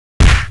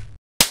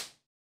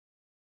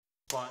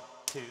1,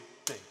 2,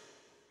 3.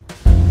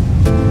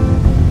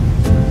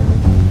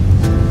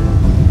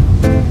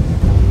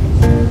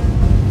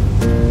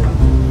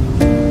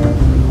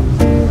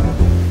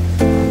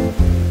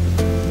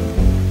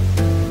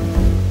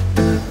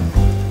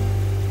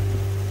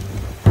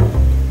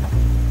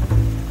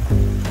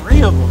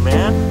 Three of them,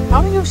 man.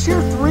 How do you shear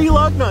 3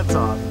 lug nuts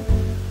off?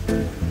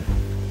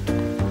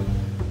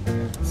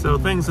 So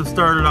things have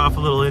started off a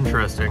little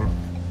interesting.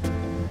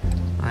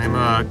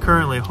 I'm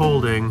currently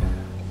holding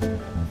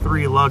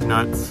 3 lug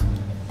nuts,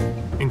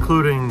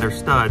 including their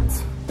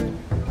studs,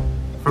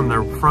 from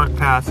the front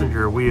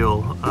passenger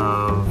wheel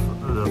of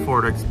the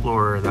Ford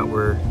Explorer that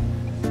we're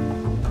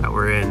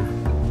in.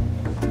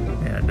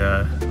 And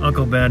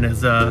Uncle Ben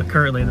is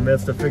currently in the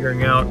midst of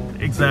figuring out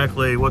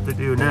exactly what to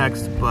do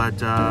next,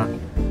 but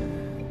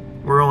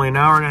we're only an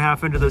hour and a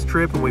half into this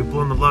trip and we've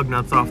blown the lug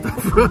nuts off the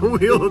front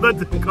wheel of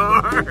the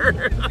car.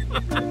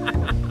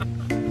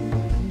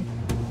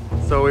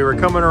 So we were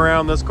coming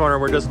around this corner.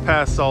 We're just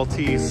past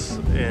Saltese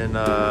in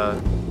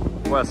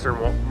western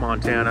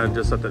Montana,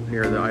 just up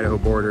near the Idaho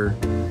border.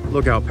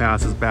 Lookout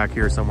Pass is back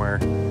here somewhere.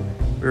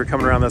 We were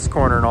coming around this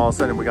corner and all of a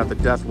sudden we got the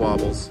death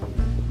wobbles.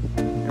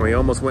 And we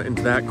almost went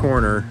into that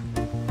corner.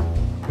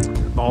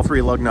 All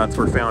 3 lug nuts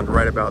were found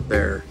right about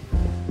there.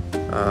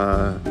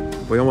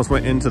 We almost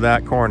went into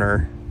that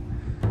corner.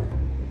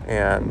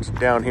 And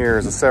down here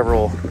is a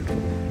several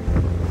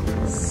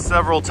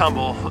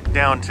tumble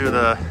down to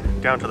the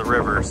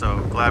river, so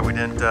glad we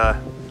didn't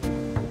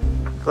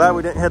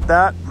hit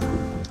that.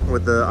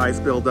 With the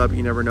ice buildup,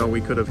 you never know, we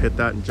could have hit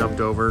that and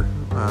jumped over,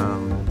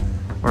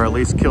 or at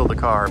least killed the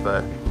car.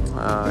 But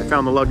I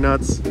found the lug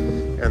nuts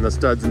and the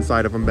studs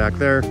inside of them back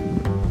there,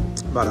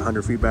 about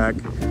 100 feet back.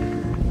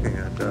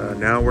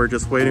 And now we're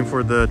just waiting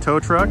for the tow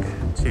truck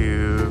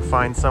to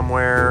find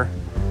somewhere,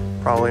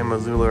 probably in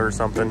Missoula or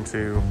something,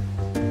 to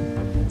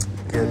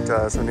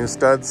get some new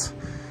studs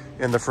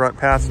in the front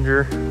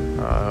passenger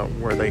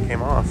where they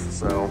came off.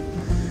 So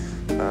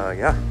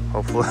yeah,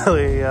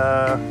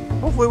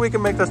 hopefully we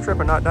can make this trip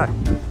and not die.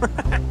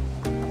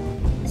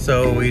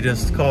 So we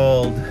just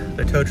called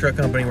the tow truck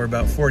company. We're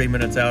about 40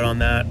 minutes out on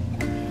that.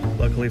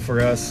 Luckily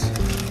for us,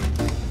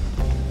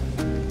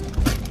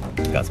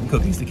 got some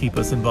cookies to keep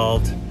us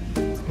involved,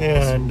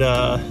 and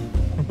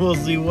we'll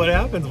see what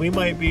happens. We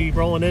might be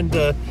rolling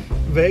into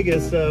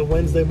Vegas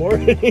Wednesday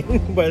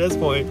morning by this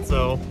point,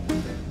 so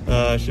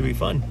should be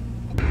fun.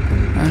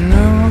 I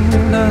know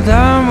that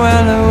I'm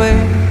well away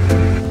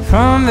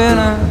from being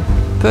a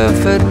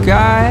perfect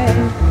guy.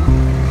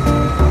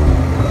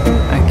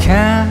 I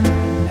can't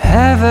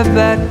have a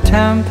bad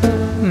temper,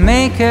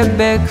 make a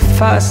big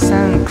fuss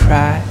and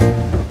cry.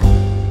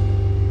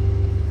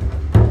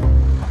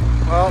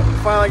 Well, we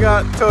finally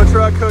got the tow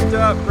truck hooked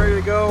up, ready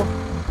to go.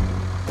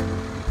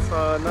 It's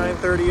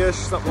 9:30-ish,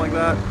 something like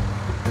that.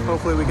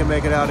 Hopefully we can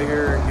make it out of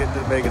here and get to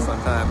Vegas on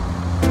time.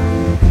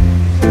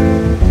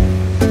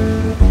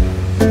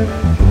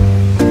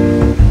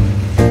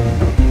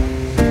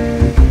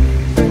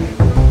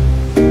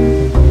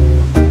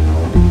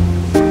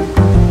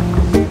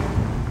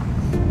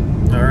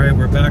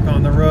 Back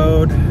on the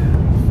road,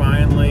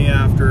 finally,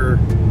 after,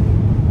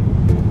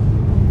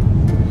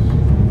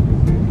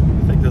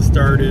 I think this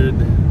started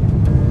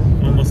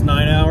almost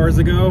 9 hours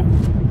ago.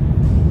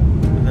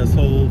 And this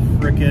whole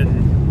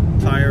frickin'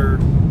 tire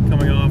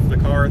coming off the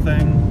car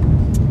thing.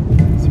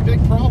 It's a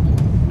big problem.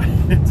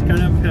 It's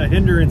kind of a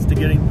hindrance to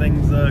getting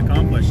things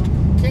accomplished.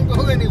 Can't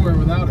go anywhere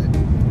without it.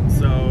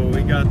 So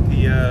we got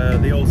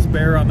the old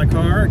spare on the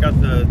car, got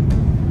the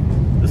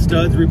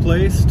studs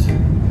replaced.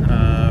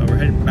 We're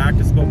heading back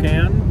to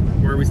Spokane,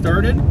 where we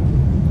started,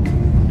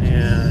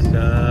 and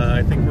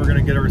I think we're going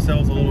to get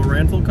ourselves a little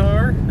rental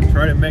car and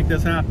try to make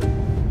this happen.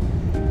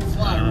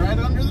 Fly right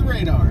under the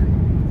radar.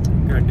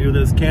 Going to do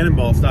this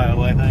cannonball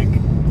style, I think.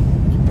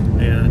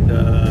 And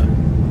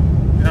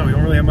yeah, we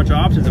don't really have much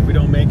options. If we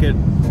don't make it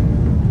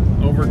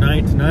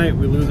overnight tonight,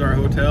 we lose our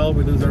hotel,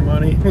 we lose our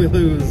money, we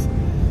lose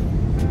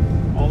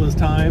all this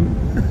time.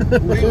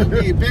 We will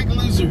be big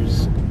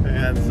losers.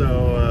 And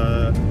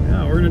so,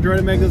 yeah, we're going to try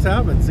to make this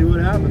happen, see what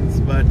happens.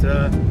 But,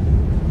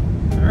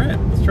 all right,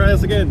 let's try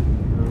this again.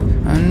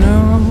 I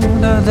know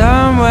that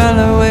I'm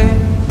well away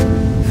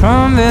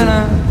from being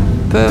a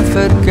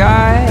perfect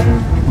guy.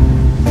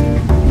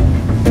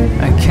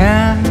 I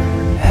can't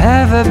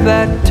have a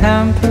bad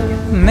temper,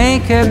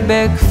 make a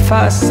big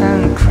fuss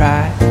and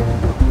cry.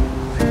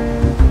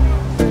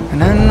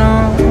 And I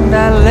know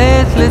that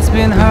lately it's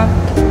been hard.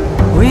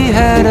 We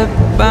had a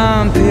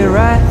bumpy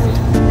ride.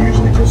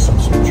 Usually just some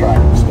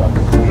subtractive stuff.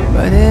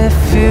 But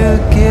if you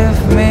give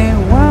me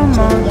one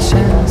more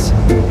chance,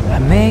 I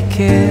make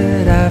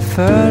it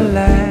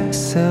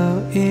effortless.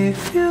 So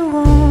if you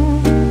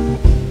want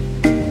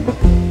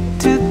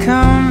to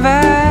come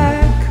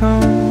back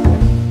home,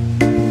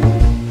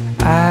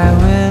 I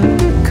will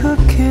be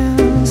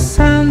cooking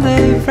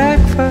Sunday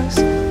breakfast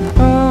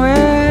all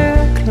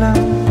week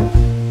long.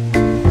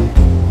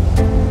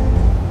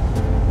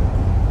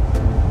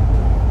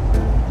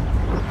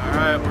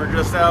 Alright, we're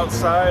just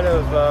outside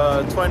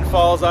of Twin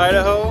Falls,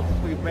 Idaho.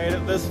 We made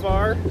it this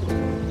far.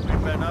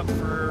 We've been up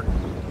for,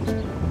 I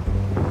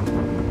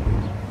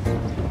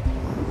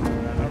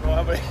don't know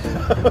how many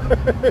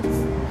hours.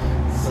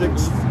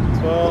 6,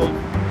 12,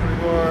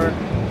 24,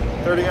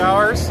 30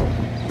 hours,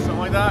 something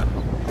like that.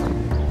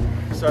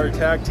 Started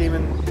tag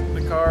teaming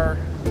the car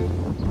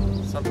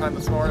sometime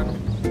this morning,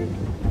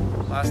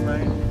 last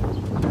night.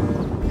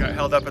 Got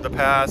held up at the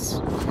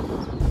pass.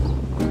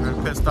 We're at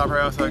a pit stop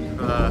right outside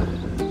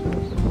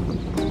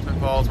Twin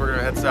Falls. We're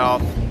gonna head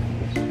south.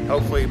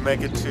 Hopefully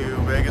make it to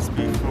Vegas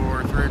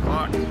before 3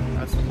 o'clock.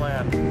 That's the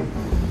plan.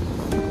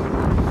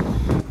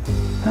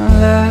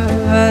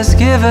 Love has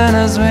given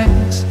us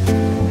wings,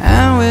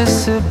 and we're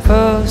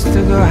supposed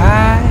to go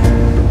high.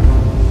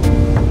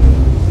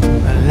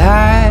 But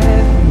life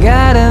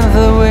got in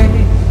the way,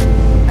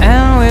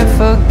 and we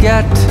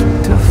forgot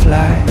to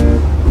fly.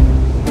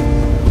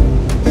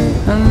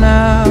 And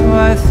now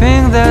I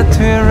think that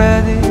we're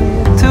ready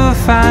to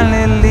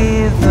finally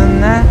leave the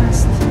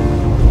nest.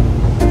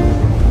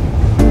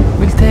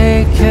 We'll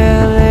take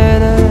a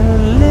little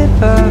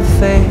leap of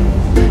faith,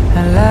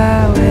 and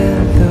I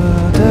will do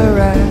the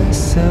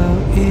rest. So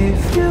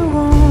if you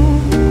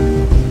want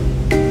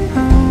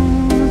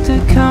to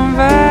come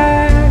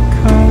back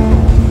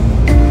home,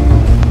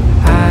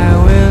 I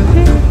will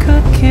be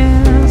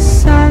cooking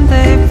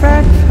Sunday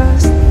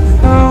breakfast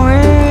all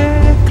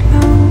week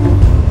long.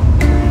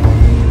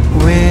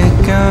 We're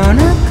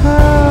gonna go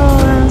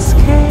and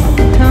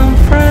skate on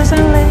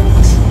frozen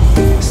lakes,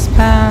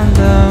 spend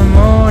the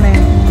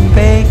morning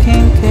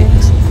baking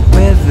cakes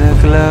with the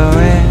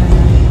glowing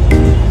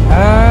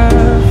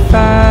of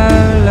our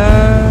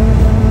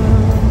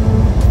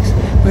loves,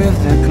 with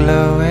the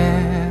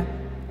glowing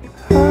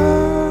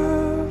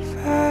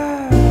of our love.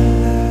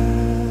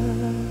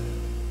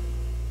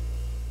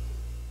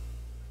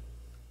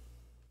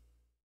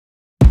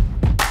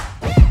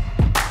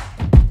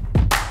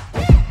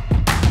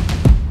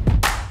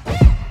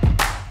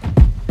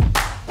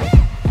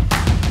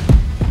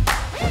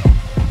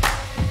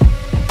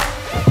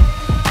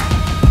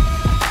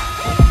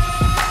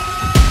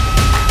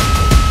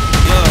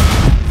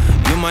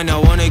 You might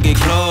not wanna get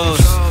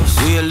close.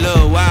 We a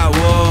little wild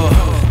war,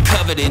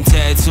 covered in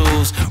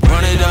tattoos.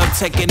 Run it up,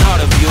 taking all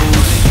the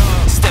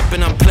views.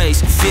 Stepping on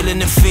place, feeling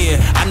the fear.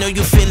 I know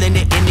you feeling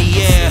it in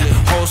the air.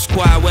 Whole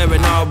squad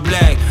wearing all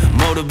black.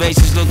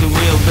 Motivation's looking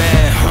real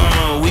bad.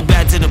 We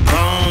bad to the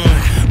bone,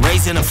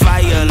 raising a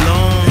fire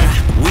alone.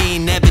 We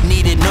ain't never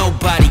needed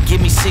nobody.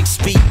 Give me 6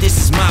 feet, this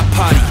is my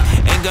party.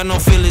 Ain't got no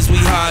feelings, we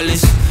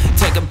heartless.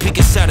 Take a peek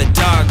inside the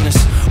darkness.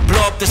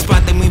 Blow up the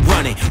spot, then we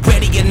running.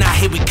 Ready or not,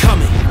 here we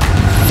coming.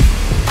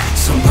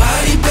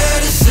 Somebody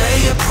better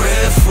say a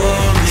prayer for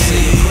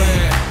me.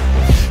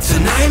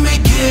 Tonight may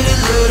get a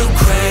little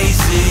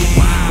crazy.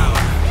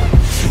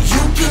 You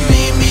can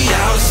meet me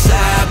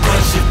outside,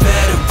 but you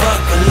better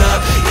buckle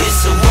up.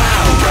 It's a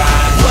wild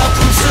ride.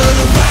 Welcome to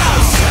the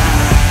wild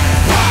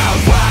side. Wild,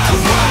 wild,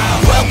 wild.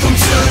 Welcome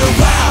to the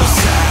wild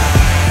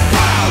side.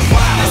 Wild,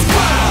 wild,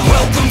 wild.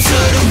 Welcome to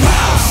the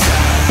wild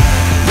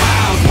side.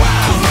 Wild,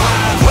 wild,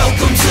 wild.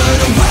 Welcome to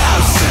the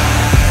wild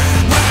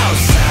side. Wild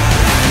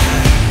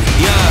side.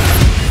 Yeah.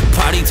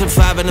 Party till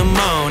 5 in the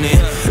morning.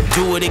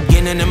 Do it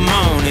again in the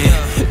morning.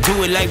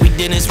 Do it like we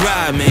did this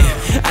ride, man.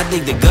 I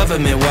think the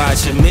government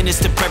watching.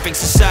 Minister perfect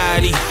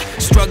society.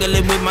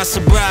 Struggling with my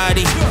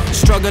sobriety.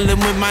 Struggling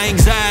with my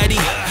anxiety.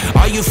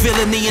 Are you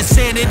feeling the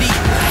insanity?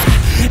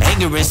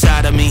 Anger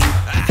inside of me.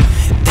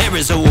 There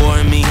is a war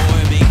in me.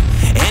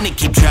 And it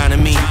keep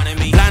drowning me.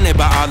 Blinded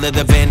by all of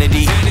the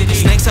vanity.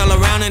 Snakes all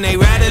around and they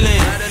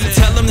rattling.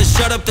 Tell them to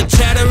shut up the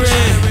chattering.